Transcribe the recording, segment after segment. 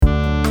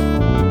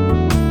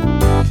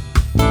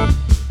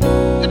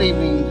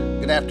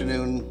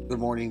afternoon, good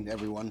morning,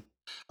 everyone.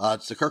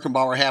 It's the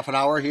Kirkenbauer half an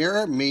hour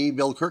here. Me,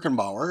 Bill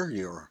Kirkenbauer,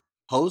 your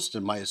host,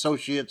 and my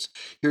associates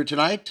here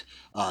tonight,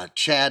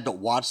 Chad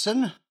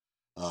Watson.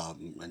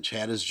 And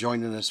Chad is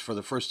joining us for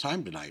the first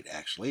time tonight,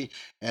 actually,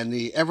 and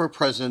the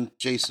ever-present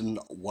Jason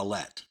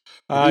Willett.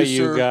 How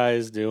you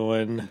guys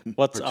doing?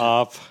 What's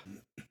up?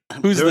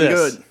 Who's doing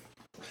this? Good.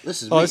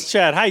 This is me. It's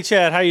Chad. Hi,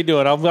 Chad. How you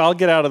doing? I'll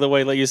get out of the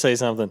way. Let you say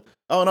something.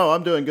 Oh no,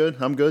 I'm doing good.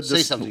 I'm good.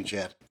 Say something,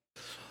 Chad.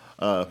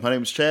 My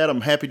name is Chad.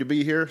 I'm happy to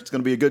be here. It's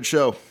going to be a good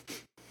show.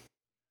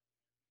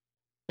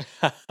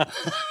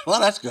 Well,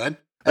 that's good.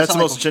 That's the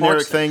most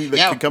generic thing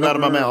that can come out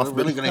of my mouth.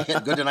 We're really going to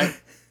hit good tonight.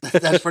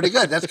 That's pretty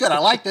good. That's good. I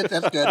liked it.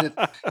 That's good.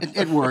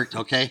 It worked.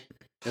 Okay.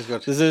 That's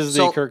good. This is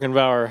the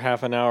Kirkenbauer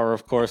half an hour.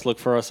 Of course, look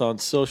for us on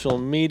social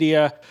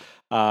media.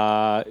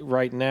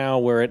 Right now,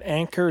 we're at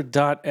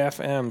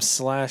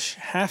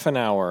anchor.fm/half an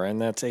hour,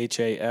 and that's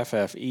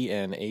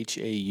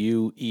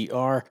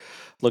HAFFENHAUER.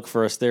 Look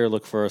for us there.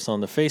 Look for us on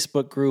the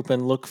Facebook group,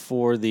 and look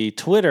for the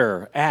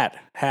Twitter at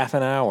half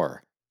an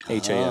hour.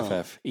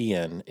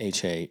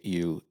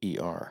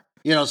 HAFFENHAUER.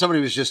 You know, somebody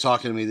was just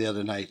talking to me the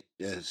other night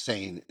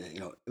saying,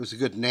 it was a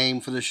good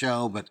name for the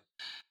show, but,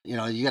 you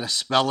got to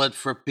spell it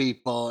for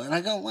people. And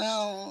I go,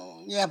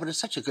 well, yeah, but it's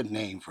such a good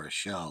name for a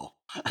show.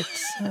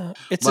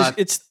 It's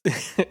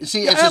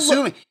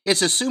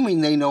assuming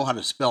they know how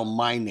to spell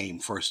my name,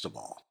 first of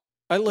all.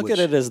 I look at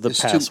it as the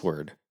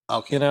password.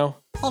 Okay.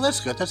 Oh,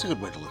 that's good. That's a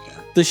good way to look at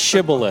it. The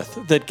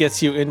shibboleth that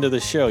gets you into the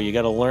show. You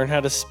got to learn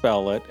how to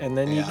spell it, and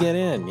then you get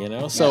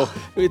in. So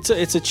it's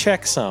a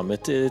checksum.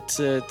 It's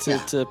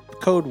a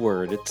code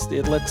word.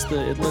 It lets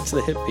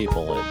the hip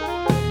people in.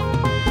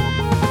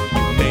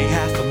 You may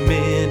have a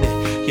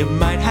minute, you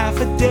might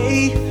have a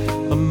day.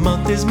 A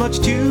month is much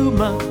too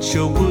much,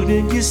 or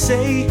wouldn't you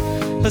say?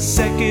 A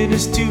second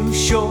is too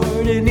short,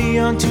 an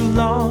eon too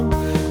long.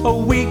 A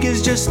week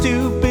is just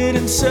stupid,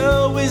 and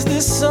so is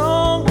this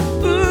song.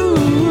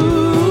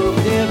 Ooh,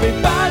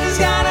 everybody's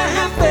got a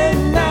half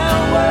an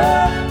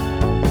hour.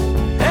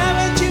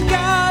 Haven't you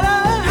got a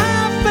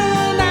half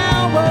an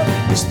hour?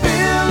 This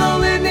bill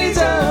only needs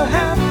a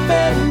half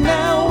an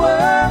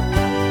hour.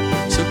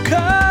 So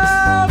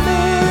come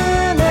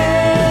in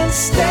and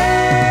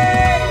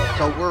stay.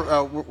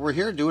 So we're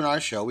here doing our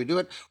show. We do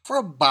it for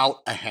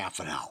about a half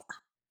an hour.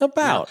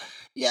 About.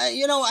 Yeah,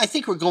 I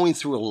think we're going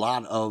through a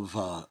lot of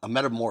a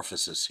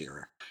metamorphosis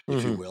here,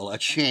 if you will, a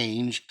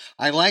change.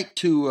 I like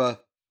to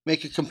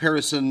make a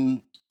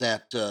comparison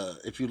that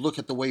if you look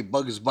at the way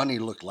Bugs Bunny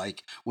looked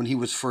like when he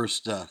was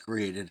first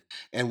created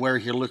and where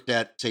he looked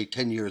at, say,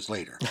 10 years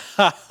later.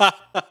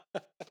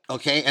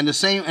 Okay, and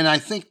I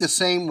think the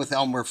same with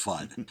Elmer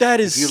Fudd. That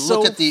is if you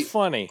look at the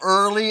funny.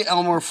 Early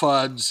Elmer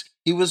Fudds,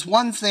 he was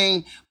one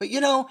thing, but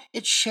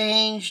it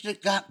changed,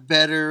 it got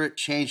better, it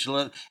changed a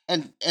little,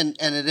 and it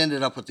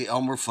ended up with the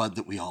Elmer Fudd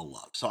that we all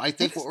love. So I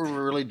think what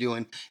we're really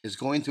doing is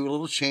going through a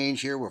little change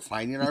here. We're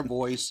finding our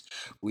voice.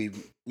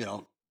 We've,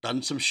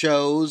 done some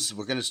shows.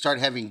 We're going to start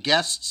having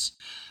guests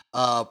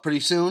pretty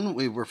soon.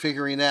 We're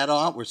figuring that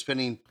out. We're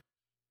spending,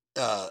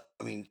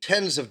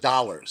 tens of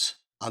dollars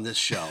on this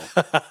show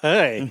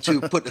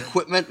to put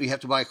equipment. We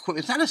have to buy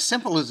equipment. It's not as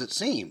simple as it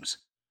seems.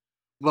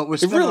 But we're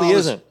spending it really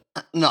isn't.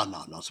 No.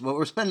 So, but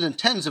we're spending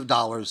tens of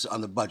dollars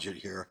on the budget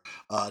here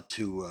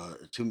to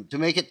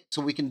make it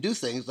so we can do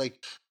things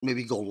like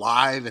maybe go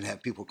live and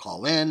have people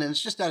call in. And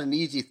it's just not an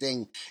easy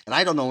thing. And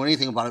I don't know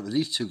anything about it, but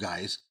these two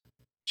guys,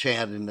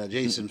 Chad and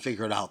Jason,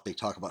 figure it out. They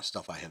talk about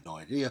stuff I have no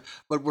idea.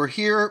 But we're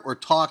here. We're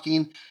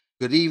talking.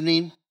 Good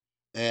evening.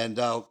 And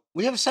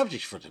we have a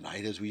subject for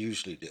tonight, as we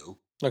usually do.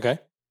 Okay.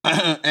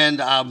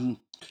 And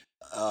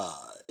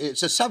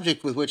it's a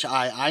subject with which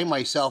I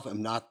myself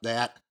am not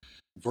that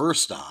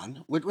versed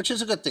on, which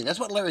is a good thing. That's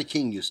what Larry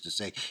King used to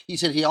say. He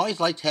said he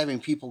always liked having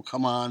people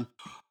come on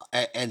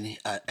and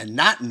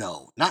not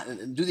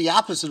do the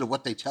opposite of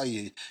what they tell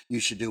you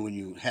should do when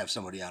you have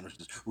somebody on,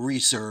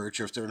 research,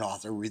 or if they're an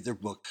author, read their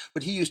book.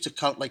 But he used to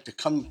come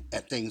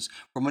at things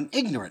from an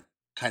ignorant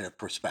kind of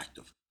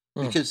perspective,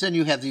 because then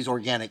you have these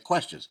organic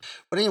questions.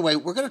 But anyway,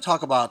 we're going to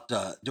talk about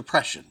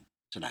depression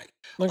tonight.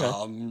 Okay.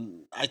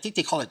 I think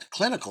they call it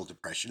clinical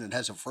depression. It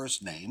has a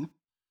first name.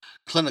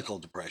 Clinical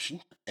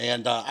depression.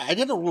 And I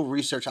did a little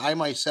research. I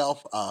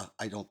myself,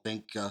 I don't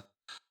think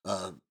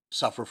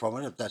suffer from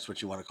it, if that's what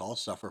you want to call it,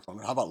 suffer from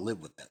it. How about live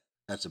with it?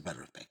 That's a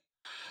better thing.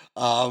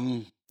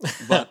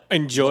 But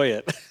enjoy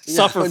it.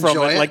 Suffer from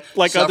it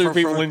like other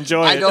people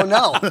enjoy it. I don't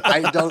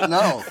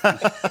know.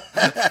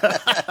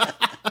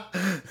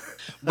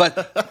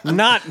 But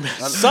not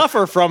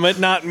suffer from it,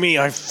 not me.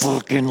 I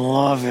fucking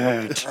love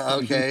it.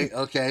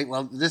 Okay.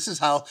 Well, this is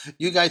how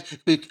you guys.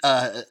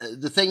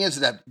 The thing is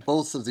that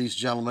both of these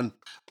gentlemen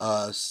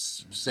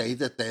say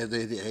that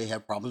they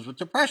have problems with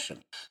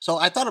depression. So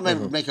I thought it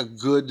might make a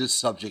good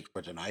subject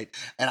for tonight.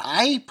 And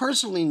I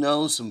personally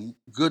know some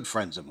good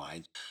friends of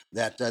mine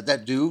that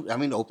do.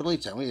 Openly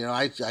tell me,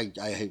 I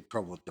have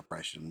trouble with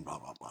depression. Blah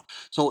blah blah.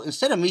 So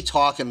instead of me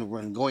talking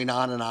and going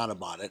on and on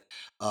about it,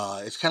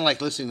 it's kind of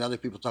like listening to other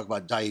people talk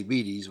about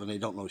diabetes when they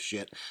don't know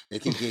shit. They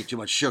think you ate too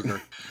much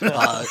sugar.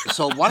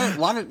 So why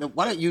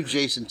don't you,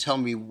 Jason, tell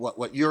me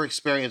what your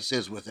experience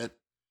is with it,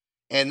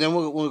 and then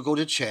we'll go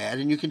to Chad,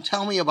 and you can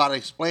tell me about it.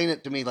 Explain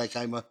it to me like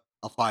I'm a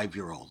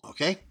 5-year-old.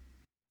 Okay.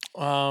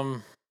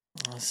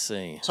 Let's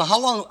see. So how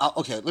long?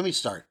 Okay, let me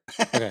start.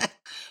 Okay.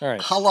 All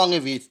right. How long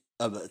have you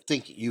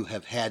think you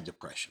have had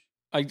depression?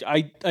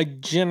 I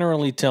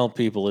generally tell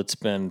people it's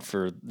been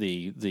for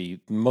the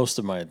most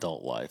of my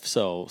adult life.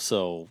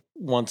 So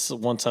once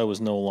I was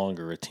no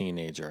longer a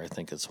teenager, I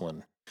think it's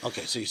when.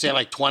 Okay, so you say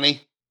like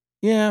 20?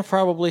 Yeah,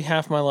 probably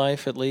half my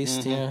life at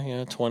least. Mm-hmm.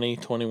 Yeah, 20,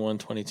 21,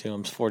 22.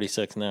 I'm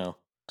 46 now.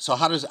 So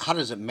how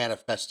does it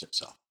manifest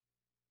itself?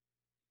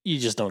 You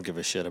just don't give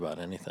a shit about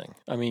anything.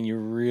 I mean, you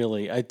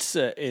really it's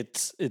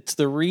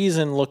the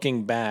reason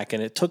looking back,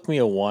 and it took me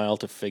a while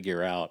to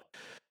figure out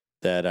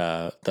that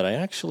I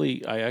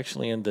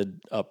actually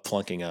ended up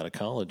flunking out of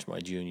college my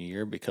junior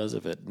year because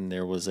of it. And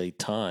there was a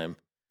time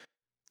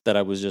that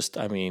I was just,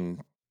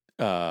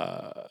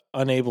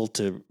 unable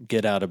to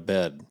get out of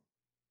bed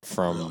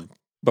from Really?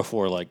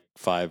 before like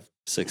 5,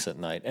 6 at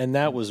night. And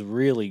that was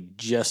really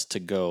just to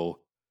go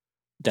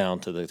down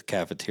to the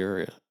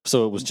cafeteria.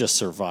 So it was just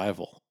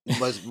survival.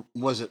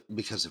 Was it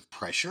because of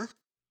pressure?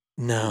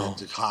 No.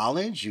 To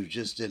college, you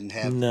just didn't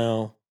have.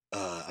 No.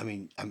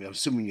 I'm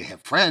assuming you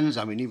have friends.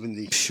 I mean, even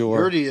the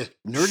Sure.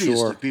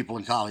 nerdiest of people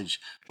in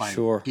college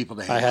find people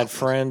to hang I out had with.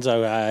 friends.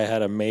 I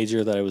had a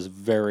major that I was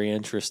very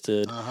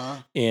interested Uh-huh.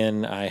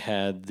 in. I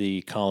had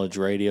the college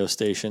radio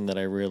station that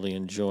I really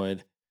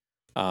enjoyed.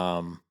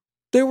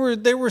 There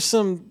were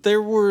some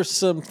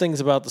things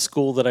about the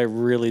school that I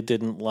really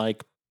didn't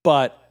like,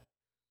 but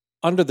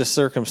under the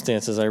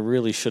circumstances, I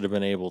really should have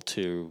been able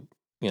to,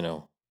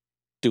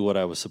 do what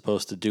I was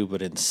supposed to do.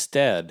 But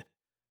instead,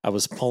 I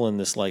was pulling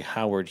this like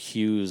Howard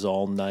Hughes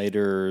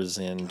all-nighters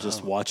and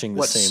just watching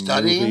the same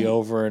movie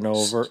over and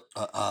over.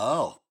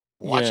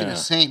 Watching Yeah. the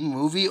same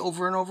movie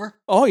over and over?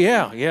 Oh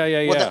yeah.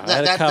 Well, I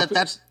had a copy.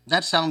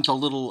 that sounds a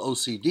little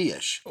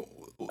OCD-ish.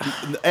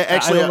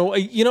 Actually, I don't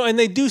know. And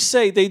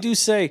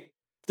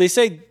they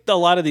say a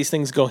lot of these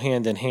things go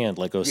hand in hand,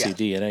 like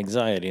OCD and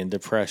anxiety and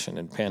depression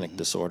and panic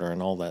disorder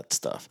and all that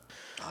stuff.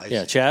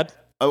 Yeah, Chad?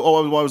 I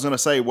was going to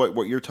say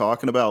what you're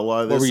talking about. A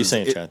lot of this. What were you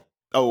saying, Chad?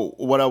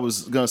 What I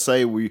was going to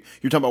say, you're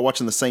talking about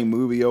watching the same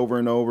movie over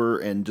and over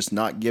and just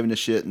not giving a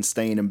shit and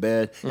staying in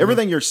bed. Mm-hmm.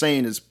 Everything you're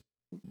saying is,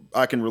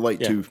 I can relate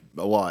to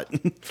a lot.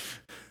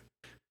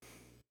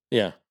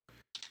 Yeah,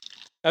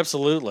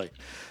 absolutely.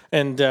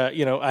 And,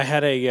 I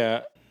had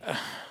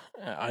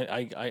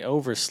I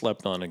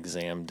overslept on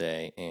exam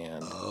day,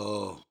 and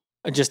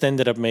I just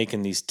ended up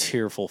making these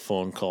tearful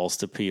phone calls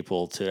to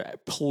people to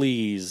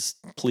please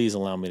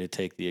allow me to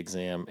take the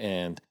exam.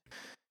 And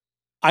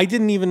I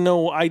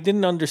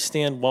didn't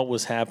understand what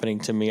was happening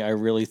to me. I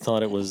really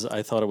thought it was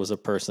a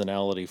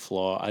personality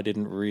flaw. I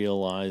didn't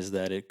realize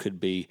that it could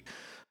be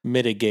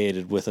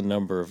mitigated with a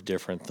number of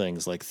different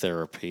things like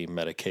therapy,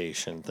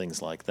 medication,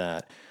 things like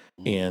that.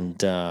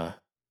 And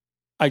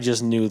I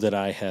just knew that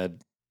I had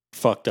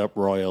fucked up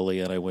royally,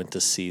 and I went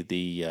to see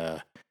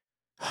the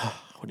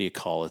what do you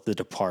call it? The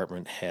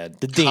department head,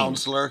 the dean,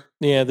 counselor.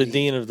 Yeah, the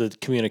dean of the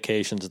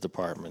communications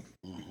department.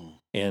 Mm-hmm.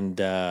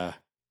 And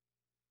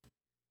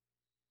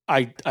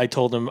I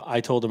told him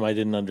I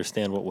didn't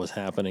understand what was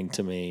happening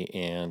to me,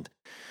 and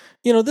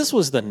this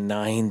was the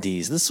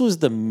 90s. This was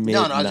the mid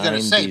 90s. I was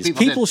going to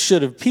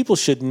say, people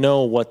should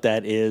know what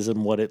that is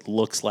and what it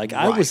looks like.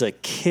 Right. I was a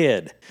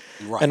kid,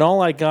 right. And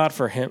all I got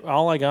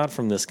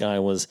from this guy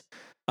was,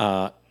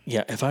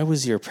 if I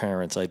was your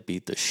parents, I'd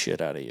beat the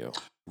shit out of you.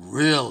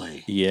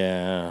 Really?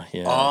 Yeah.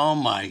 Oh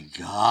my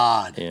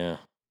God. Yeah.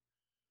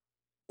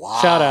 Wow.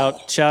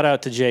 Shout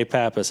out to Jay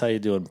Pappas. How you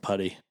doing,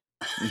 Putty?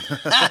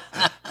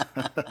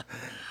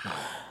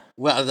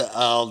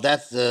 Well,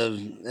 that's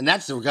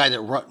the guy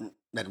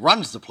that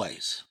runs the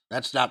place.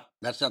 That's not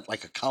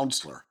like a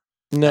counselor.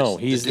 No,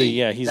 he's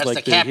that's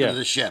like the captain of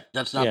the ship.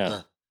 That's not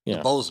the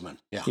bowsman.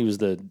 Yeah, he was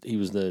the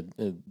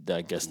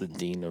I guess the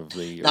dean of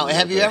the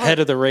head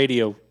of the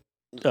radio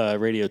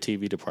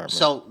TV department.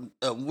 So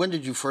when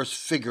did you first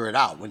figure it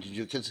out? When did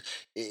you? Because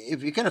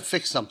if you're gonna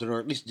fix something or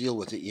at least deal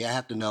with it, you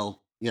have to know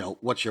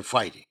what you're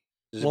fighting.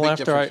 There's a big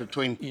difference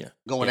between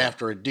going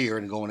after a deer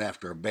and going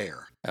after a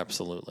bear.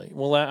 Absolutely.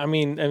 Well, I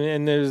mean,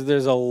 and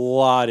there's a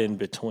lot in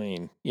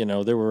between.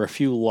 There were a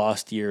few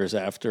lost years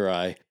after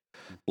I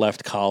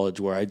left college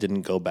where I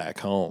didn't go back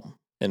home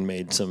and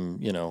made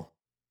some,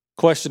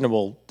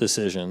 questionable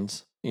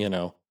decisions. Did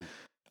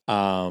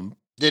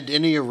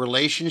any of your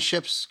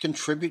relationships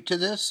contribute to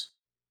this?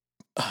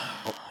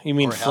 You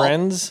mean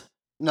friends?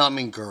 No, I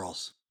mean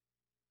girls.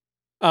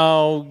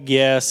 Oh,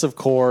 yes, of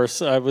course.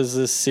 I was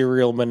a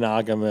serial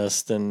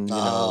monogamist, and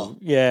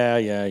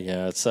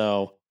yeah.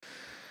 So,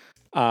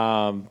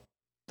 I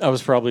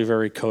was probably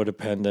very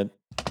codependent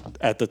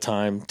at the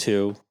time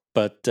too.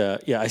 But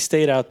I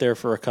stayed out there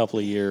for a couple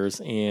of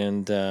years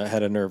and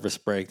had a nervous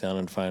breakdown,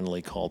 and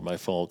finally called my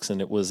folks.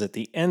 And it was at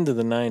the end of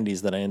the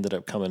 90s that I ended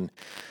up coming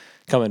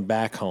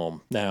back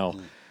home. Now,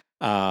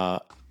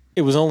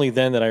 it was only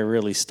then that I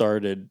really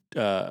started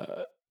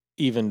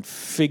even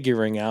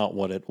figuring out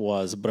what it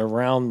was. But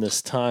around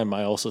this time,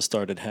 I also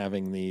started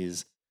having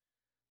these.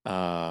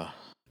 I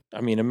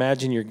mean,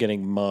 imagine you're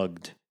getting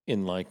mugged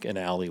in like an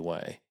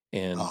alleyway,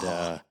 and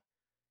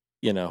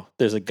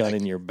there's a gun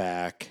in your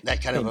back.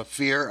 That kind of a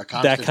fear, a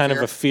constant that kind fear.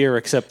 of a fear,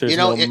 except there's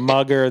no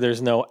mugger,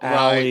 there's no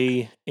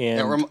alley, and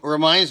it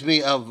reminds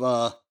me of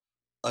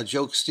a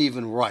joke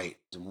Stephen Wright,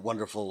 the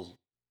wonderful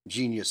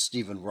genius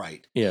Stephen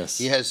Wright. Yes,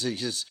 he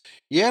says,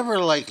 you ever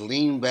like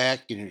lean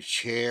back in your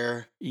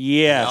chair?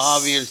 Yes, and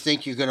obviously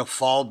think you're going to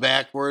fall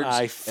backwards.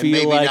 I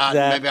feel like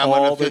that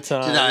all the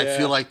time. I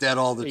feel like that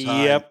all the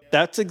time. Yep,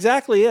 that's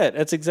exactly it.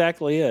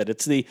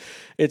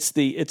 It's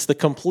the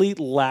complete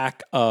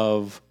lack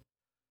of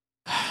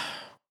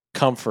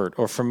comfort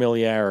or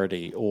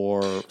familiarity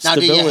or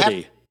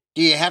stability.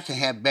 Do you have to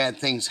have bad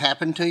things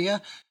happen to you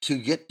to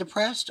get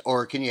depressed?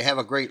 Or can you have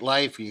a great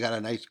life? You got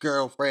a nice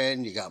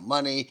girlfriend, you got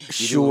money,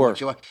 you do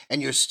what you want,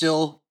 and you're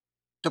still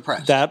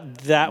depressed?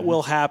 That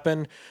will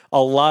happen.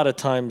 A lot of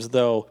times,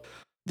 though,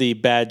 the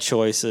bad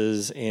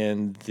choices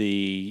and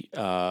the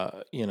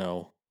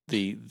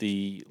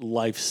the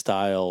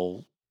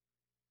lifestyle,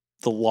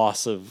 the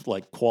loss of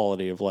like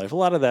quality of life, a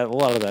lot of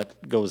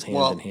that goes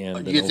hand in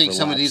hand. Do you think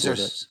some of these are?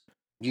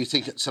 Do you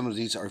think that some of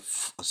these are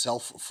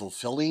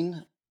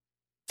self-fulfilling?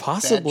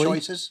 Possibly. Bad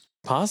choices?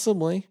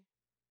 Possibly.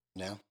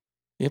 No.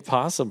 Yeah,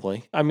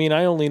 possibly. I mean,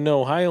 I only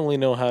know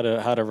how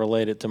to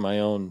relate it to my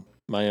own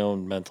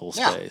mental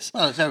space.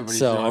 Well, it's everybody's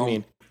so their I own,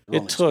 mean,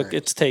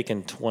 it's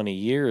taken 20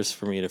 years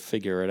for me to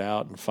figure it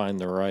out and find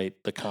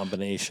the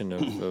combination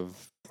of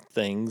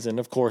things, and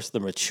of course the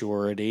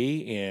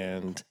maturity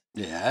and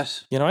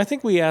yes. I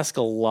think we ask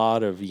a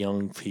lot of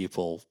young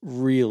people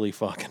really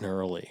fucking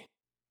early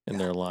in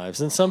their lives,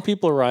 and some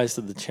people rise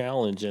to the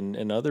challenge,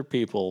 and other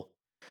people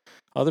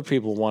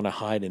want to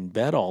hide in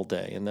bed all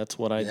day, and that's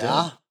what I did.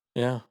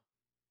 Yeah.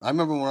 I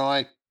remember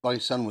when my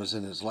son was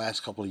in his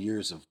last couple of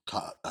years of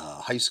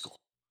high school,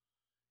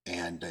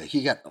 and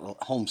he got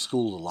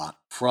homeschooled a lot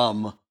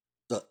from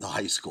the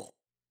high school.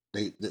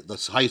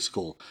 The high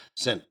school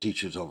sent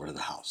teachers over to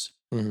the house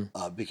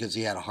because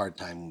he had a hard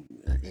time.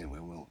 Anyway,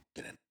 we won't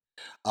get in.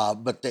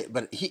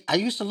 I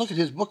used to look at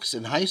his books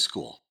in high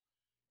school,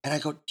 and I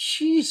go,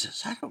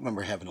 Jesus, I don't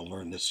remember having to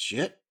learn this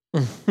shit.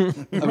 I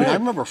mean, I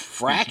remember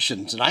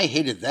fractions, and I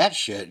hated that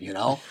shit,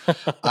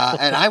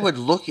 And I would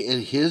look at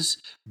his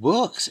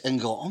books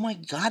and go, "Oh my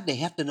God, they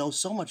have to know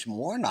so much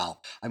more now."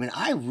 I mean,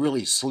 I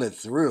really slid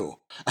through.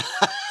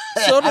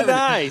 So did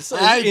I.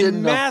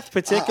 In math,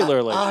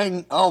 particularly.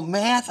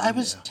 Math! I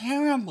was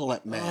terrible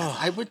at math.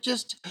 I would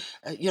just,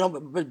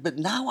 but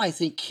now I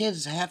think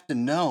kids have to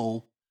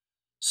know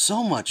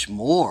so much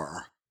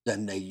more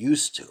than they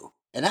used to,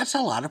 and that's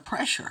a lot of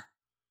pressure.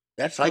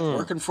 That's like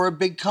working for a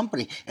big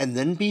company and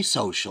then be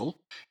social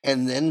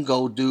and then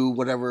go do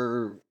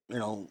whatever,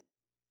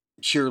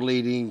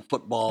 cheerleading,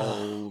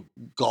 football,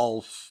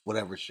 golf,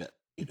 whatever shit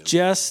you do.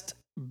 Just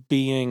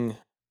being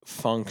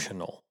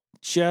functional,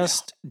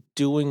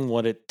 doing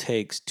what it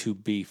takes to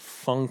be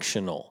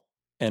functional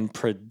and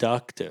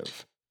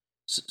productive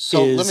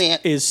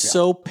is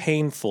so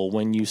painful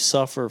when you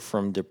suffer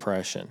from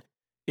depression.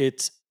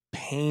 It's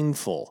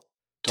painful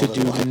to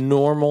do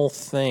normal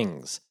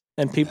things.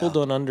 And people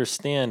don't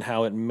understand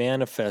how it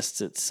manifests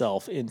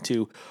itself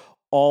into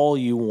all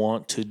you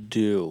want to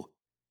do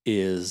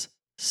is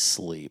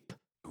sleep.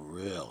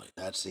 Really,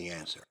 that's the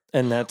answer.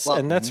 And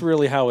that's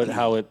really how it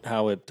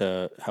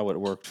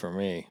worked for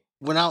me.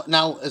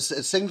 Now,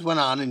 as things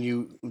went on, and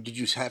did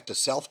you have to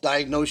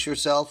self-diagnose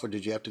yourself, or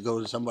did you have to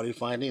go to somebody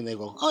finally, and they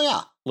go, "Oh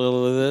yeah,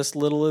 little of this,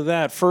 little of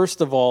that." First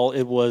of all,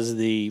 it was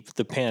the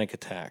panic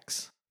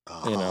attacks.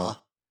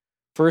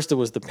 First it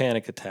was the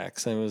panic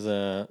attacks.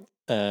 And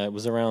it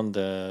was around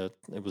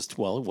it was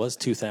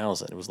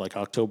 2000. It was like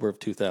October of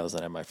 2000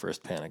 I had my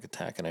first panic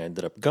attack, and I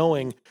ended up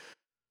going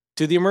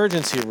to the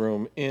emergency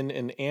room in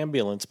an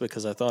ambulance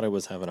because I thought I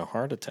was having a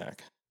heart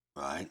attack.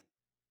 Right.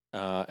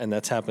 And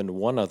that's happened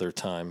one other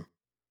time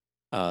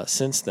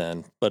since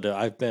then, but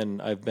I've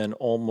been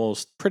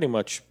almost pretty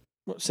much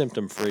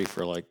symptom free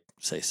for like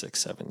say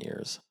 6-7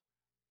 years.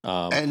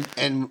 Why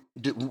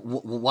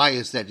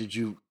is that?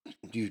 Do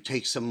you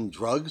take some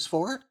drugs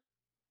for it?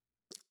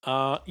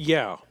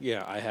 Yeah,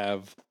 I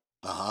have.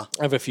 I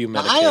have a few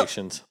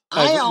medications.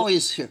 I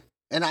always hear,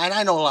 and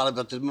I know a lot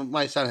about this.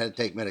 My son had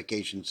to take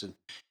medications, and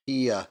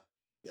he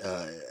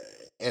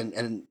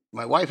and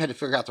my wife had to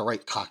figure out the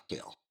right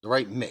cocktail, the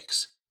right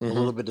mix. A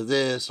little bit of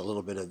this, a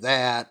little bit of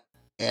that,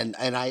 and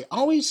I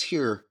always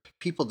hear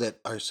people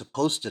that are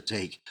supposed to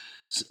take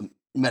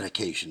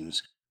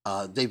medications.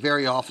 They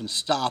very often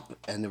stop,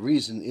 and the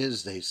reason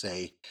is they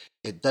say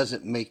it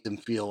doesn't make them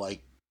feel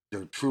like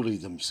they're truly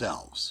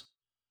themselves.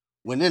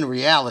 When in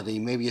reality,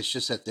 maybe it's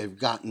just that they've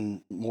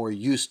gotten more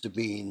used to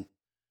being,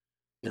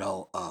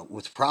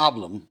 with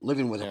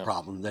living with a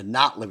problem than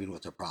not living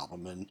with a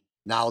problem. And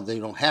now they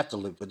don't have to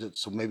live with it,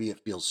 so maybe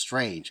it feels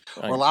strange.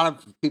 Right. Or a lot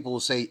of people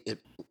will say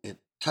it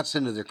cuts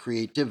into their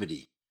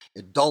creativity.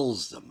 It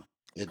dulls them.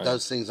 It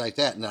does things like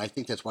that. And I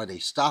think that's why they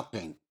stop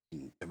taking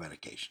the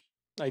medication.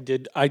 I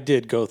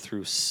did go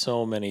through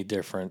so many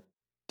different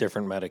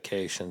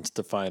medications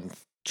to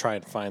try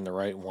and find the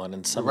right one,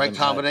 and The some right of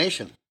them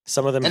combination.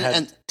 some of them had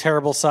And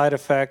terrible side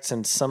effects,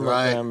 and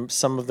Right.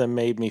 some of them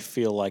made me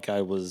feel like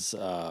I was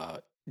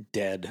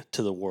dead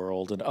to the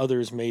world, and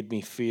others made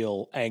me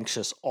feel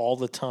anxious all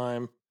the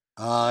time.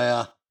 Oh,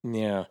 yeah.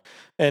 Yeah,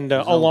 and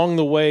There's no- along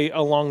the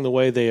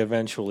way, they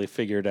eventually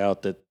figured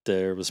out that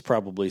there was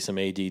probably some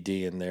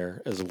ADD in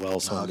there as well,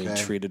 so I'm being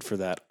Okay. treated for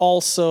that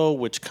also,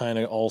 which kind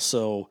of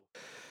also,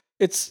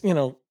 it's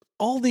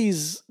all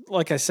these,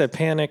 like I said,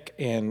 panic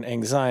and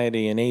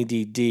anxiety and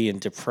ADD and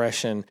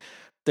depression,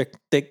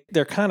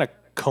 they're kind of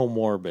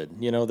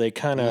comorbid. They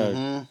kind of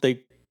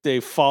Mhm. they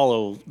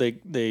follow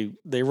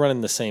they run in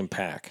the same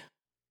pack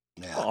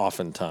Yeah.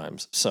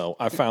 oftentimes. So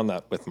I found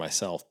that with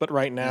myself, but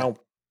right Yeah.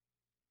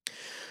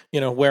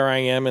 now, where I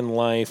am in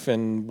life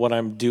and what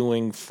I'm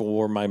doing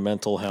for my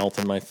mental health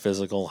and my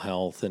physical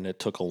health. And it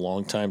took a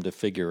long time to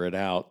figure it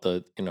out,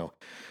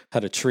 how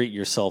to treat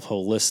yourself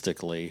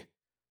holistically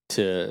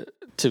to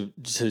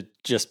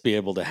just be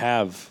able to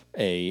have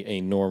a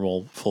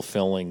normal,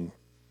 fulfilling,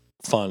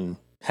 fun,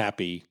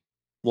 happy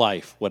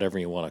life, whatever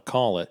you want to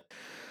call it,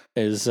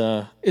 is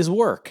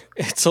work.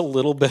 It's a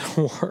little bit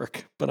of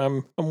work, but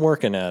I'm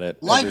working at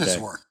it. Life every is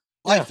day. work.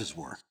 Life is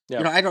work.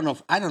 Yeah. I don't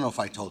know if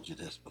I told you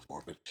this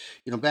before, but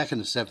back in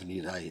the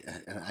 70s,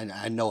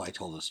 I know I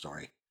told this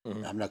story.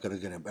 Mhm. I'm not going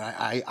to get it, but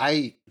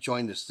I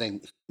joined this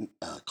thing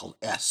called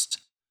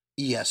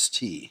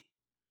EST,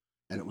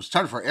 and it was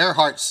started for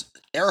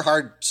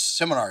Earhart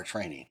seminar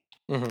training,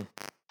 Mhm.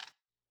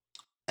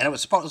 and it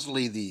was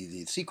supposedly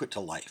the secret to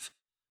life.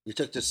 You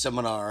took this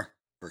seminar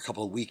for a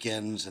couple of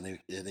weekends, and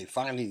they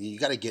finally, you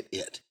got to get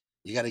it.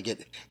 You got to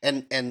get,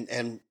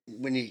 and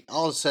when you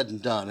all is said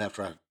and done,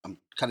 after I'm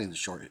cutting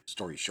the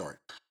story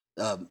short,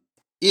 the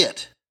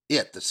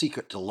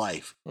secret to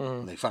life, Mhm.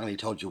 when they finally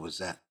told you, was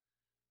that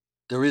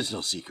there is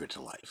no secret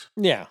to life.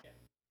 Yeah.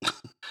 Yeah,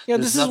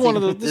 There's this is one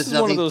of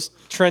nothing- those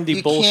trendy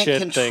You bullshit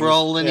can't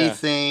control things. Yeah.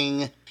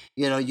 anything.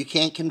 You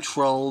can't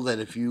control that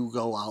if you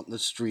go out in the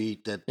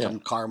street that Yeah. some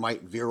car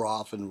might veer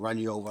off and run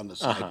you over on the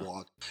Uh-huh.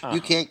 sidewalk. Uh-huh. You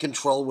can't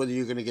control whether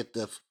you're going to get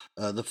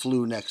the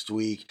flu next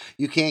week.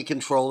 You can't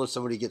control if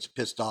somebody gets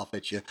pissed off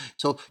at you.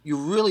 So you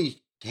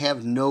really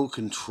have no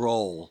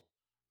control,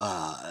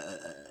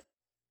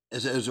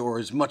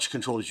 as much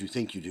control as you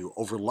think you do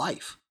over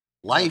life.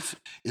 Life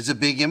is a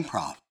big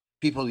improv.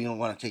 People,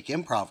 want to take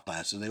improv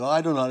classes. They go,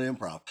 I don't know how to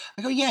improv.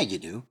 I go, yeah, you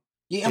do.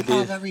 You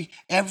improv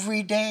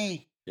every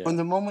day. Yeah. From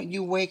the moment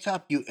you wake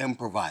up, you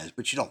improvise,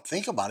 but you don't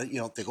think about it. You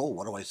don't think, oh,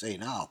 what do I say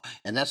now?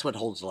 And that's what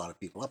holds a lot of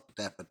people up with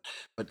that.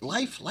 But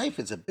life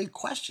is a big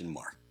question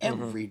mark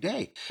every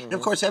day. And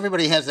of course,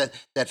 everybody has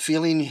that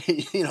feeling.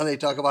 They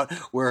talk about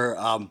where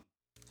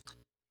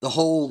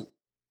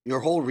your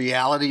whole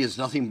reality is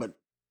nothing but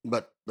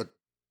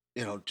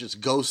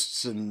just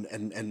ghosts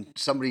and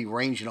somebody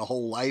arranging a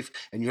whole life,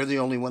 and you're the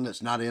only one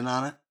that's not in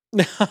on it.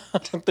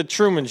 The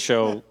Truman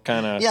Show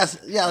kind of. Yes,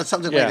 yeah,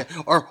 something like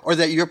that. Or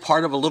that you're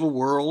part of a little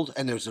world,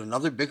 and there's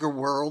another bigger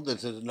world.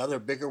 There's another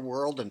bigger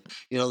world, and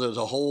there's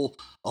a whole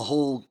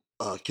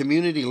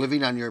community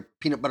living on your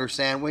peanut butter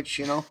sandwich.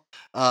 The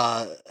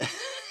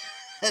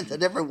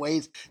different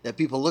ways that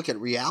people look at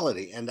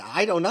reality, and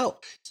I don't know.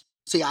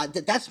 See,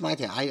 that's my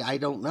thing. I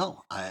don't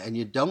know, and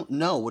you don't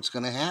know what's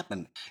going to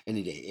happen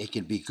any day. It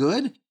could be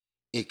good,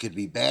 it could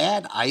be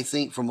bad. I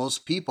think for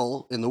most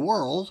people in the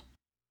world,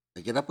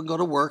 they get up and go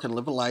to work and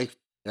live a life.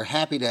 They're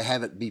happy to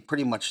have it be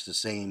pretty much the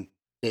same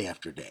day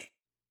after day.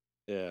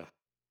 Yeah.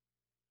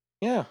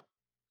 Yeah.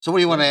 So what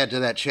do you want to add to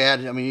that,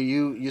 Chad? I mean,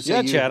 you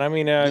say Chad. I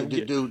mean,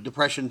 do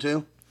depression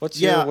too? What's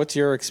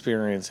your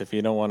experience? If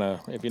you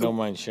don't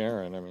mind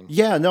sharing, I mean.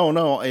 Yeah,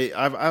 no.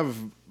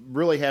 I'm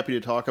really happy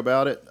to talk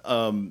about it.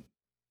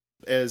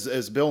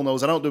 As Bill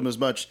knows, I don't do them as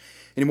much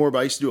anymore, but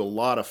I used to do a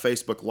lot of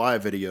Facebook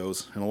Live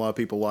videos, and a lot of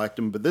people liked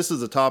them. But this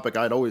is a topic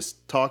I'd always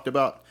talked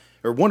about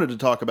or wanted to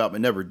talk about, but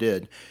never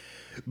did.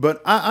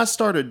 But I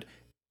started,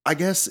 I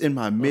guess, in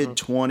my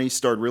mid-20s,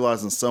 started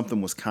realizing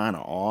something was kind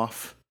of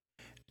off.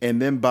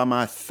 And then by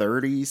my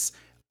 30s,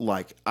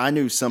 I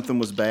knew something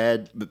was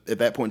bad. But at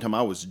that point in time,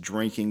 I was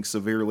drinking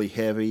severely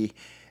heavy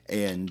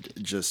and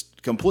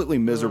just completely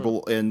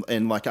miserable. And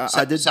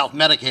I did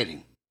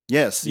self-medicating.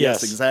 Yes,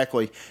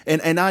 exactly.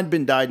 And I'd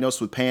been diagnosed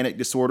with panic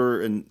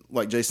disorder, and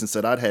like Jason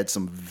said, I'd had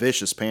some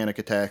vicious panic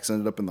attacks,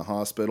 ended up in the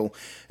hospital,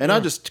 and I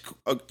just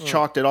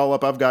chalked it all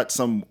up. I've got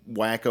some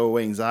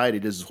wacko anxiety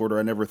disorder.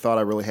 I never thought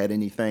I really had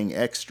anything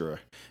extra,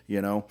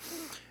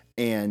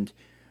 and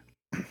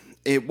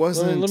it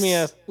wasn't. Let me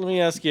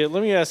ask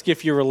you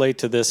if you relate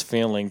to this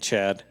feeling,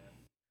 Chad.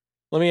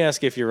 Let me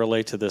ask you if you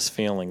relate to this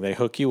feeling. They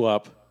hook you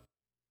up.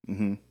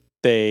 Mm-hmm.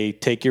 They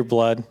take your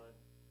blood.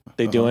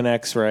 They do an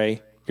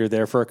X-ray. You're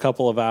there for a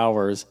couple of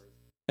hours,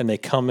 and they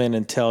come in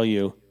and tell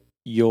you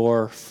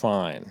you're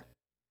fine.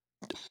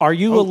 Are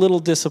you a little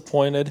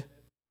disappointed?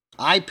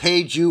 I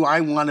paid you. I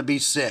want to be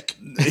sick.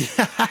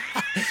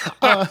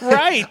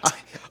 Right.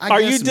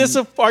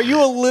 Are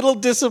you a little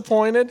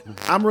disappointed?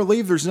 I'm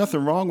relieved there's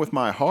nothing wrong with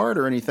my heart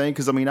or anything,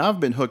 because I mean I've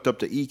been hooked up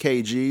to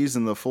EKGs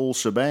and the full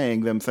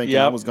shebang, them thinking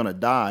I was going to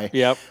die.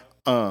 Yep.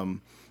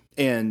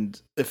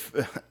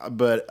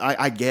 But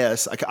I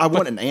guess I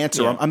want an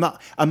answer. Yeah.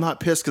 I'm not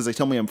pissed because they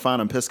tell me I'm fine.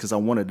 I'm pissed because I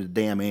wanted a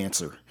damn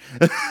answer.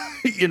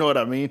 You know what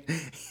I mean?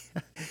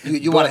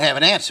 You want to have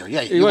an answer,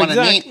 yeah. You want a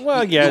name.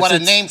 Well, yeah, you want a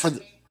name for.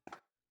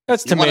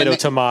 That's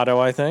tomato.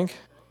 I think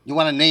you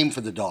want a name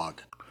for the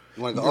dog.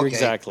 You want to go, okay.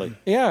 Exactly.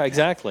 Yeah,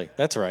 exactly.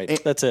 That's right.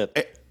 That's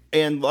it.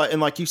 And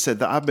like you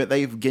said, I bet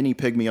they've guinea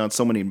pigged me on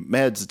so many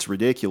meds, it's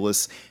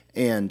ridiculous.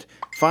 And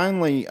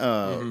finally,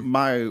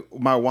 my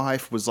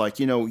wife was like,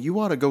 you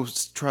ought to go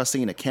try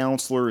seeing a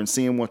counselor and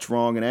seeing what's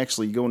wrong, and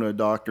actually going to a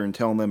doctor and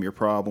telling them your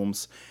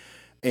problems.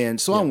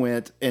 And so I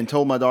went and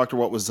told my doctor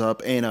what was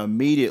up, and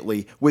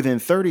immediately, within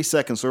 30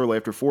 seconds early,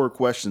 after 4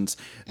 questions,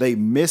 they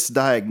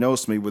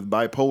misdiagnosed me with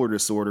bipolar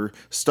disorder,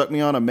 stuck me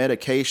on a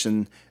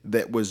medication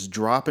that was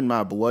dropping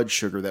my blood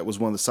sugar. That was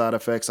one of the side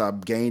effects. I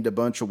gained a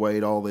bunch of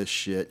weight, all this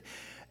shit.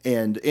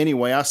 And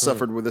anyway, I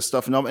suffered with this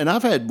stuff. And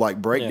I've had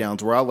like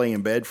breakdowns where I lay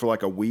in bed for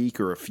like a week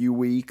or a few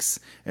weeks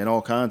and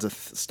all kinds of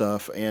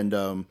stuff.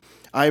 And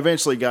I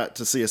eventually got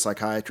to see a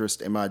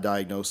psychiatrist, and my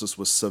diagnosis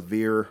was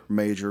severe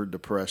major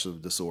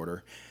depressive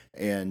disorder.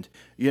 And,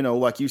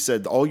 like you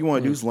said, all you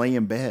want to do is lay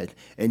in bed,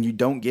 and you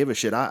don't give a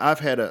shit. I've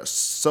had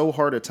so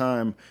hard a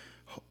time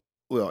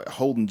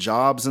holding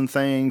jobs and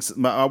things.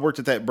 I worked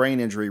at that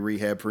brain injury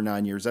rehab for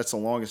 9 years. That's the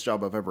longest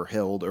job I've ever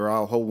held, or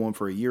I'll hold one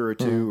for a year or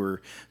two,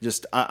 or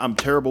just I'm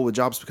terrible with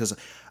jobs because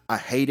I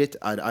hate it.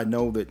 I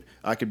know that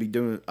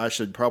I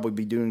should probably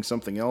be doing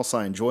something else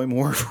I enjoy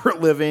more for a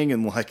living,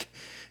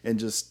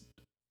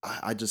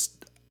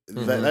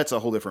 that's a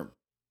whole different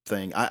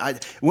thing.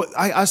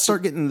 I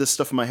start getting this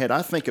stuff in my head.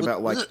 I think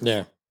about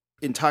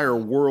entire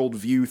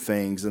worldview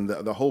things and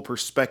the whole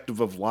perspective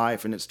of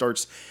life, and it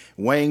starts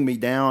weighing me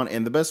down.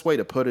 And the best way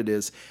to put it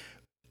is,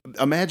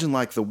 imagine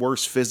like the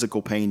worst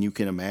physical pain you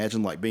can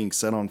imagine, like being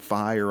set on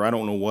fire. I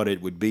don't know what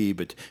it would be,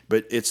 but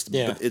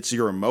it's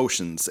your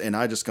emotions, and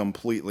I just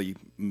completely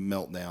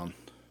melt down.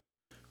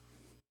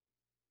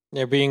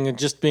 Yeah, being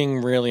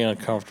really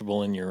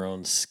uncomfortable in your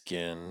own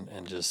skin,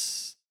 and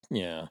just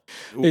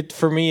it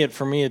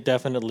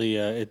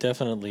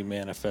definitely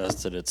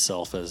manifested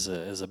itself as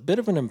a bit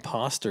of an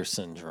imposter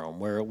syndrome,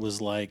 where it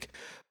was like,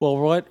 well,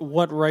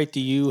 what right do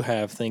you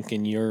have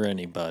thinking you're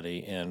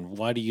anybody, and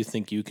why do you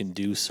think you can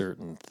do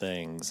certain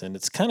things? And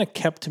it's kind of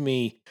kept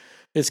me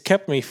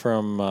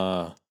from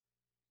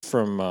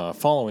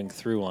following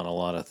through on a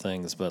lot of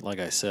things. But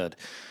like I said,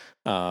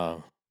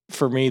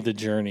 for me, the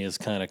journey has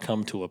kind of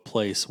come to a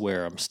place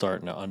where I'm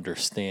starting to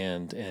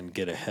understand and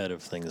get ahead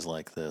of things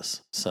like this.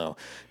 So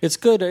it's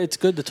good. It's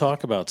good to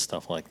talk about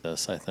stuff like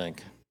this, I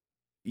think.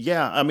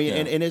 Yeah, I mean,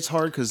 and it's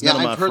hard because none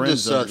of my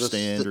friends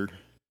understand.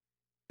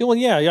 Well,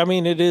 yeah, I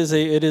mean, it is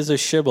a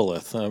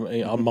shibboleth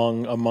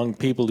among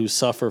people who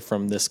suffer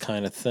from this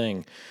kind of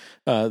thing.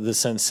 The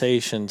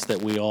sensations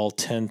that we all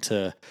tend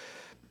to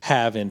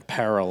have in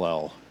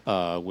parallel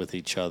with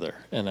each other,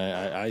 and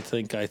I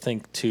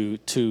think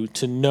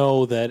to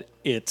know that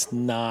it's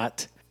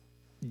not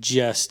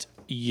just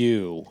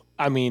you.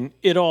 I mean,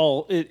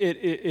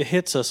 it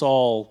hits us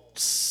all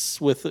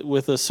with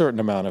a certain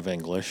amount of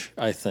English,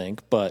 I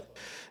think,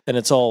 and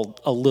it's all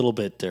a little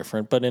bit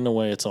different, but in a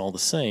way, it's all the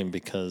same,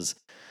 because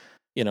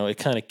it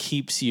kind of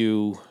keeps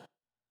you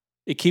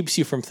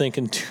from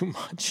thinking too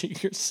much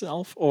of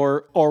yourself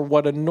or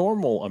what a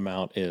normal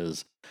amount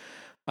is.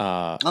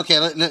 Okay,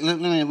 let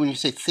me, when you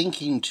say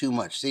thinking too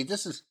much, see,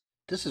 this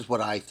is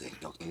what I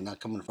think, okay, not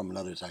coming from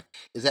another side,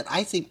 is that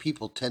I think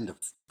people tend to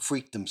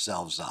freak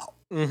themselves out.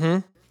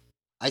 Mm-hmm.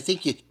 I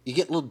think you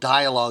get little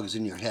dialogues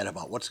in your head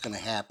about what's going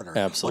to happen or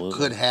what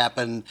could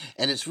happen,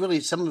 and it's really,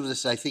 some of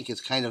this I think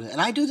is kind of,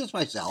 and I do this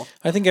myself.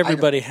 I think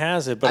everybody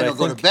has it, but I don't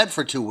go to bed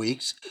for 2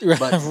 weeks,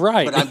 but,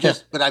 right.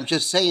 But I'm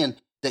just saying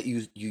that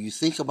you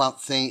think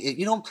about things.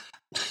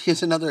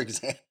 Here's another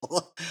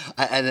example,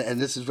 and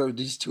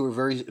these two are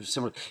very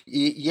similar.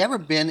 You ever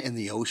been in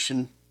the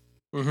ocean,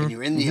 and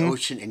you're in the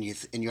ocean,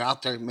 and you're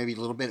out there maybe a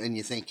little bit, and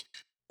you think,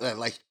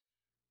 like,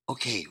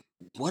 okay,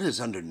 what is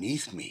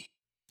underneath me?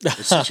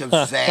 It's such a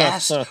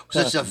vast, I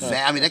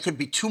mean, that could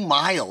be 2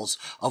 miles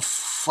of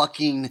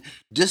fucking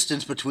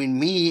distance between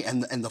me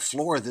and the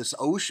floor of this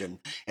ocean.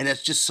 And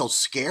it's just so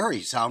scary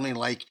sounding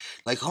like,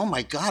 oh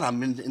my God,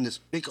 I'm in this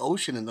big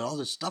ocean and all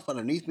this stuff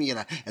underneath me,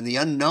 and the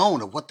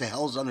unknown of what the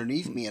hell's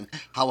underneath me and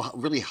how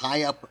really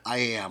high up I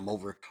am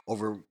over,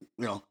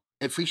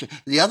 it freaks you.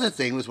 The other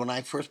thing was when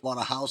I first bought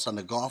a house on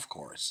the golf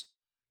course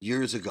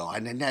years ago,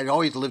 and I'd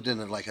always lived in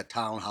a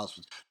townhouse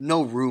with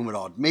no room at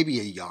all, maybe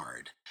a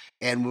yard.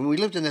 And when we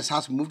lived in this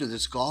house, we moved to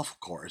this golf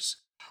course.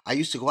 I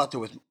used to go out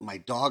there with my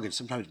dog and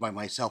sometimes by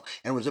myself,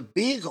 and it was a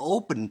big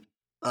open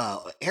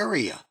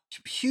area,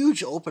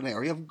 huge open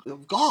area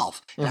of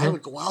golf. And I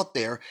would go out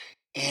there,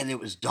 and it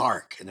was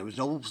dark, and there was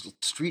no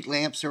street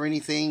lamps or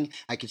anything.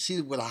 I could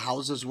see where the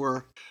houses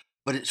were,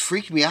 but it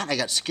freaked me out. I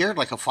got scared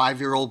like a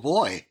 5-year-old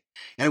boy.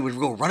 and it would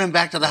go running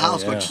back to the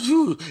house. yeah. Going,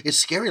 "Phew." It's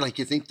scary, like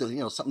you think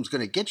that something's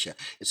going to get you.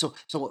 And so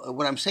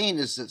what I'm saying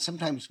is that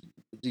sometimes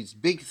these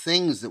big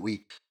things that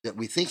we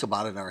think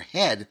about in our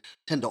head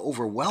tend to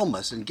overwhelm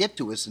us and get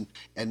to us,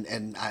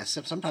 and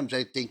sometimes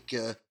I think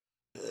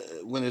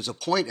when there's a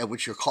point at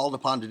which you're called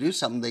upon to do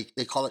something,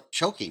 they call it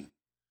choking.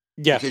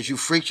 Yeah. Because you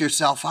freaked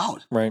yourself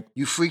out. Right.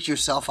 You freaked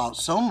yourself out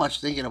so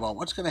much thinking about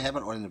what's going to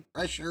happen, or the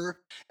pressure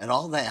and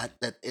all that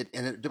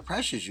it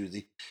depresses you.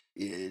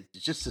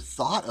 Just the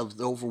thought of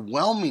the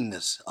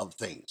overwhelmingness of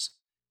things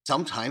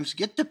sometimes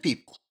get to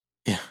people.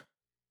 Yeah.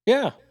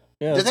 Yeah.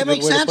 Yeah, Does that's that a make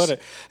good way to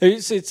sense?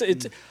 put it.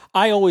 It's.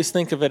 I always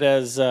think of it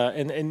as,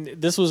 and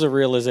this was a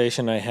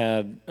realization I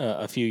had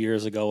a few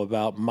years ago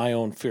about my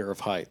own fear of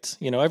heights.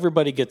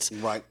 Everybody gets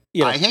Right.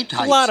 I hate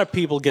heights. A lot of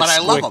people get but I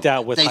love squicked them.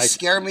 out with They heights.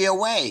 scare me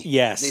away.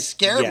 Yes. They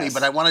scare me, Yes.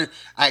 but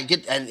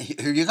and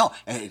here you go.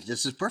 And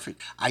this is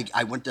perfect.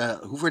 I went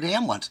to Hoover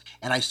Dam once,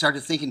 and I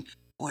started thinking,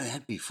 boy,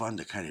 that'd be fun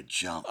to kind of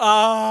jump.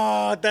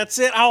 Oh, that's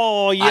it.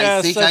 Oh, yes.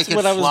 I think that's I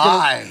could what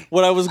fly.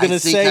 What I was going to I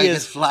think say I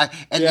is, could fly.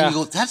 And Yeah. then you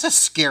go, that's a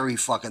scary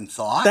fucking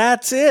thought.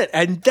 that's it.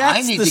 And that's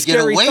I need the to get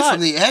scary away thought.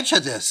 from the edge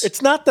of this.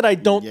 It's not that I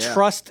don't Yeah.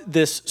 trust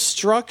this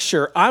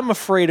structure. I'm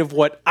afraid of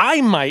what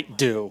I might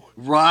do.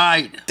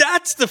 Right.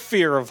 That's the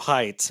fear of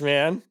heights,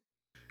 man.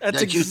 That's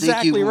That you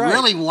exactly think you right.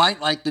 really might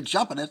like to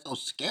jump, and it's so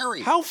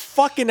scary. How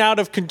fucking out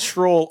of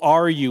control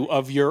are you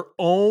of your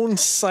own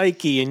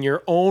psyche and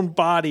your own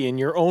body and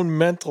your own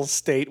mental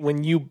state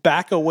when you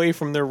back away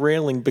from the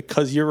railing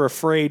because you're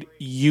afraid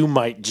you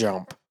might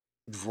jump?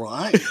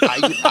 Right.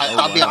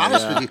 I'll be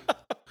honest yeah. with you.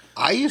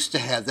 I used to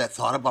have that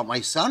thought about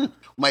my son,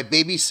 my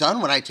baby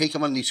son, when I take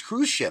him on these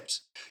cruise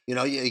ships.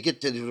 You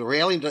get to the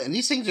railing, and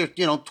these things are,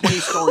 20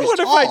 stories What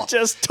if tall. I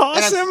just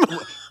toss And him?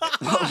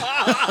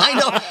 I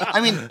know.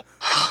 I mean,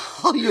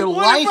 how your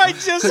What if I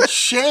life just- could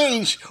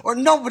change, or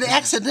no, but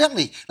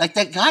accidentally, like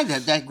that guy,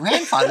 that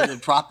grandfather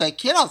that dropped that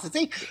kid off the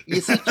thing.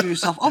 You think to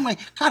yourself, "Oh my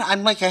God,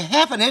 I'm like a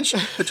half an inch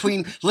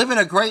between living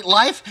a great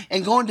life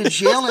and going to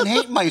jail and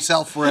hating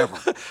myself forever."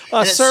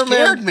 And it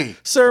scared me.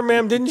 Sir,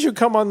 ma'am, didn't you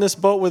come on this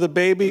boat with a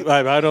baby?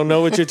 I don't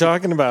know what you're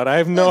talking about. I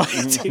have no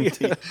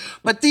idea.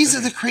 But these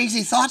are the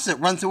crazy thoughts that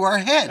run through our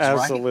heads, right?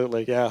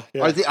 Absolutely, yeah.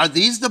 Are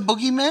these the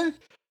boogeymen?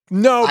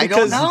 No, I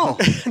don't because know.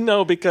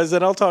 no, because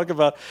then I'll talk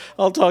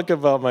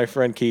about my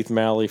friend Keith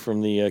Malley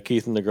from the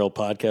Keith and the Girl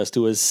podcast,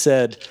 who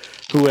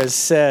has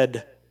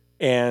said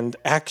and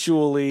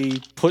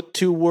actually put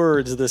to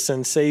words the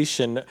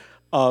sensation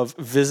of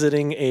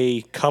visiting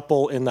a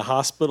couple in the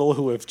hospital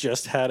who have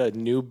just had a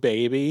new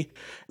baby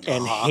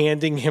and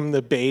handing him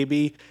the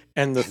baby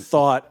and the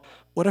thought,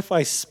 what if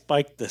I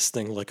spiked this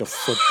thing like a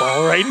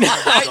football right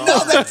now? I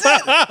know that's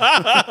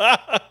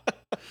it.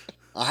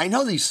 I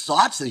know these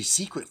thoughts, these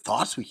secret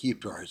thoughts we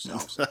keep to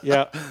ourselves.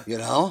 Yeah. You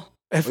know,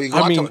 If- we go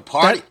I out mean, to a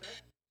party.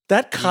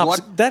 That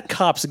what-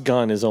 cop's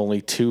gun is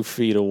only 2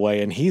 feet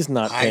away, and he's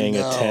not I paying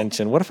know.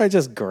 attention. What if I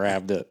just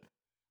grabbed it?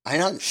 I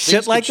know shit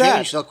things like can that.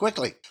 change so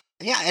quickly.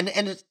 Yeah, and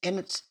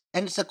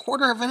it's a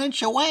quarter of an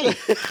inch away.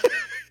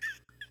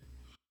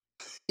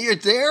 You're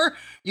there.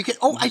 You can.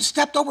 Oh, I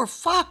stepped over.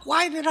 Fuck!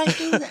 Why did I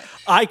do that?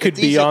 I could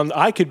these be are-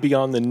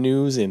 on the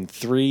news in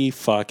 3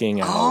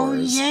 fucking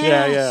hours.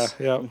 yes.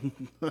 Yeah.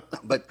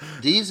 But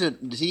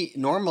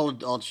normal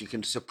adults, you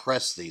can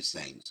suppress these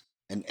things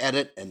and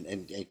edit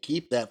and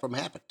keep that from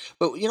happening.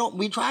 But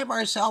we drive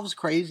ourselves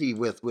crazy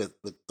with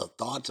the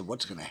thoughts of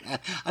what's going to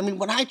happen. I mean,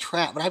 when I've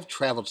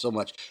traveled so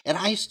much, and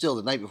I still,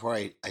 the night before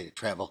I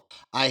travel,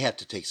 I have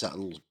to take a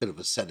little bit of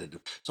a sedative.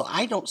 So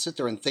I don't sit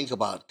there and think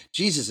about,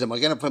 Jesus, am I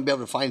going to be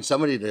able to find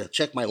somebody to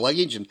check my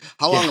luggage, and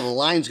how long the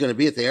line's going to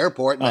be at the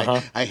airport?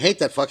 And I hate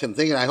that fucking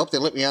thing, and I hope they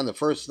let me on the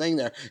first thing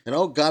there. And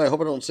oh God, I hope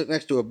I don't sit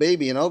next to a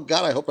baby. And oh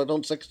God, I hope I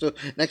don't sit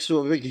next to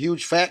a big,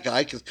 huge fat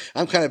guy, because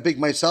I'm kind of big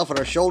myself, and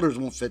our shoulders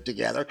won't fit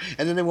together.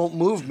 And then they won't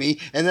move me,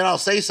 and then I'll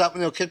say something,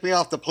 they'll kick me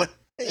off the plane.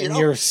 And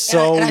you're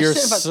so And I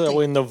said, but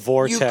in the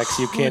vortex,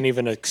 you cre- can't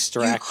even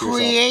extract You yourself.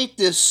 create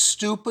this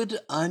stupid,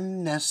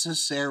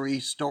 unnecessary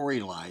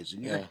storylines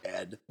in your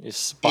head, You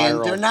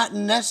spiral. and they're not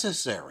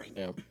necessary.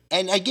 Yeah.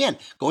 And again,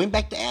 going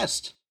back to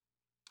Est,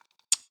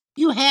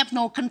 you have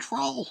no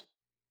control.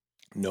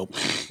 Nope.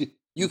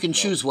 You can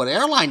choose what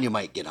airline you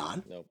might get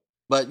on, Nope.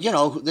 but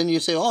then you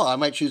say, "Oh, I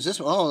might choose this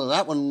one. Oh,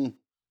 that one,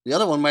 the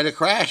other one might have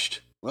crashed."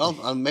 Well,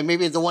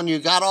 maybe the one you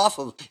got off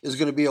of is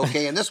going to be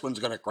okay, and this one's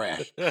going to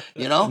crash.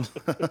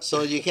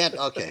 So you can't.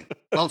 Okay,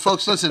 well,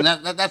 folks, listen.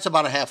 That's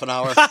about a half an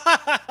hour.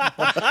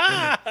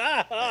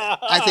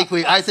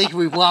 I think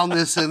we've wound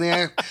this in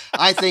there.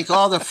 I think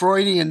all the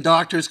Freudian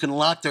doctors can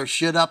lock their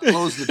shit up,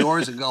 close the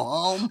doors, and go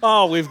home.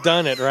 Oh, we've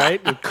done it,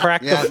 right? We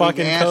cracked the Yeah,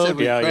 fucking we've answered, code.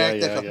 we've Yeah.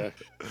 cracked the code.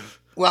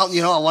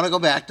 Well, I want to go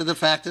back to the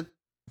fact that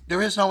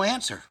there is no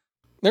answer.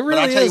 There But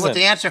really I'll tell you isn't. what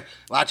the answer.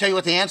 Well, I'll tell you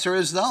what the answer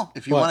is, though.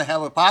 If you What? want to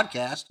have a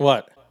podcast,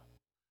 What?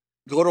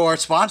 Go to our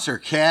sponsor,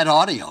 CAD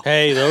Audio.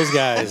 Hey, those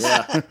guys.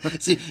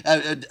 See,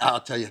 I'll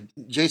tell you,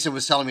 Jason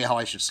was telling me how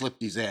I should slip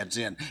these ads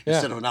in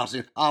instead of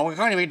announcing, we're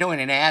going to be doing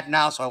an ad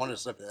now, so I want to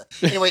slip it.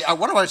 Anyway,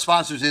 one of our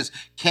sponsors is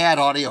CAD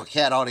Audio,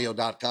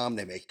 cadaudio.com.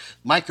 They make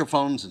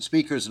microphones and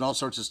speakers and all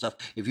sorts of stuff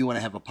if you want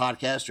to have a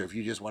podcast or if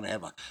you just want to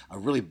have a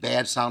really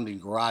bad-sounding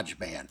garage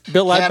band.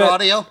 Bill,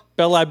 Audio?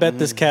 Bill, I bet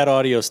this CAD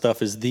Audio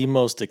stuff is the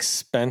most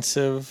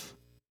expensive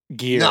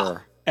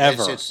gear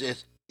ever.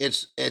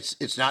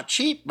 It's not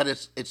cheap, but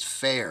it's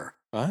fair.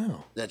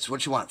 Wow. That's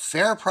what you want.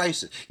 Fair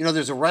prices. You know,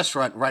 there's a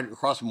restaurant right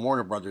across from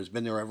Warner Brothers,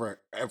 been there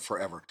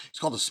forever. It's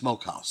called the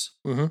Smokehouse.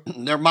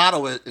 Mm-hmm. Their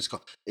motto is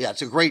called,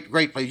 it's a great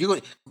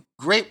place.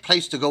 Great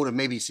place to go to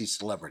maybe see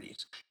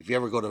celebrities. If you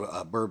ever go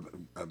to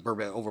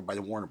Burbank over by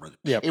the Warner Brothers.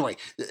 Yep. Anyway,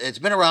 it's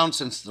been around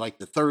since like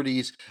the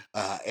 30s,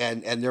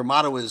 and their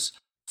motto is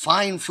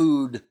fine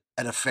food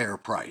at a fair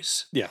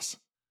price. Yes.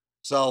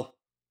 So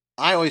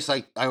I always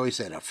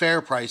said a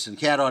fair price, and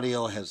CAD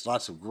Audio has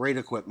lots of great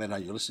equipment.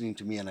 You're listening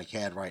to me on a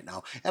CAD right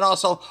now, and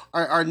also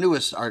our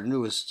newest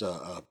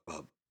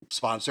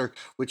sponsor,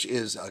 which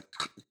is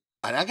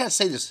and I gotta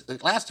say this.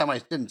 Last time I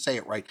didn't say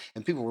it right,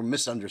 and people were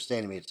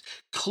misunderstanding me. It's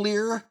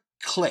Clear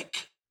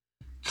Click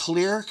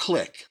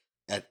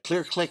at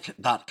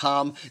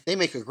clearclick.com. They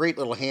make a great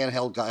little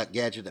handheld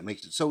gadget that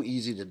makes it so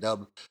easy to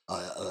dub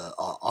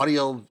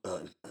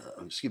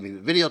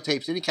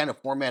videotapes, any kind of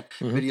format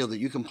video that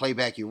you can play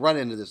back. You run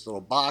into this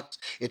little box.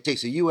 It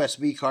takes a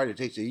USB card, it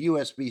takes a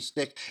USB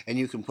stick, and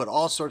you can put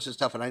all sorts of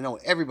stuff. And I know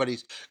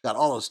everybody's got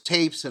all those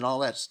tapes and all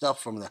that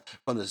stuff from the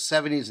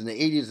 70s and the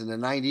 80s and the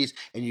 90s,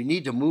 and you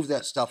need to move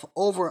that stuff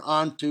over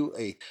onto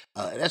an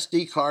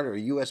SD card or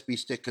a USB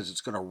stick because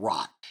it's going to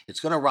rot. It's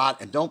going to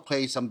rot, and don't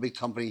pay some big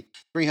company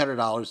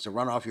 $300 to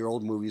run off your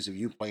old movies of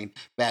you playing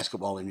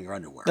basketball in your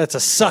underwear. That's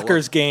a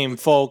sucker's game,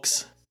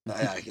 folks.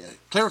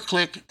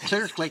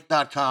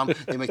 Clearclick.com.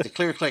 They make the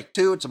ClearClick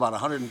 2. It's about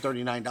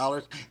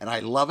 $139, and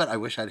I love it. I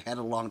wish I'd had it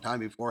a long time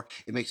before.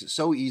 It makes it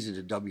so easy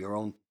to dub your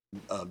own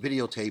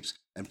videotapes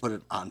and put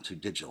it onto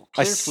digital.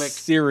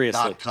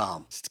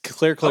 ClearClick.com.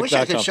 ClearClick.com. I wish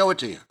I could show it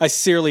to you. I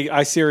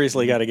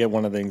seriously got to get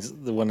one of these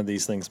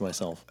things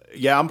myself.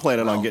 Yeah, I'm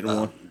planning on getting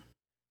one.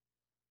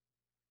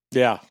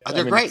 Yeah,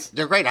 they're great.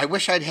 They're great. I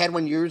wish I'd had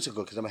one years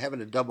ago because I'm having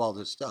to dub all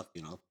this stuff.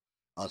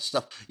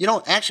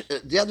 Actually,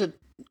 didn't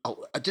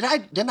I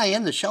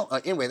end the show?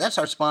 Anyway, that's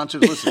our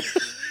sponsors. Listen,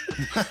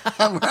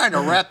 I'm trying to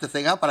wrap the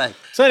thing up, but I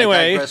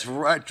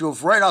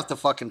drove right off the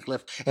fucking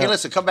cliff. Hey,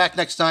 listen, come back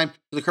next time to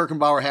the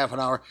Kirkenbauer Half an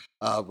Hour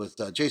with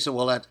Jason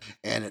Willett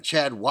and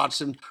Chad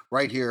Watson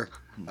right here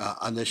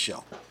on this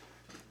show.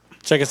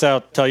 Check us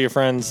out. Tell your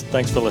friends.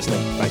 Thanks for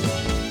listening. Bye.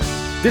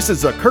 This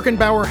is the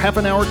Kirkenbauer Half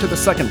an Hour to the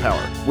Second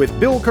Power with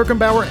Bill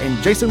Kirkenbauer and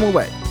Jason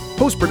Willett.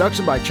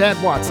 Post-production by Chad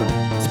Watson.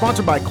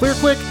 Sponsored by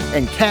ClearClick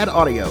and CAD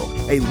Audio,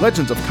 a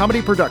Legends of Comedy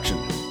production.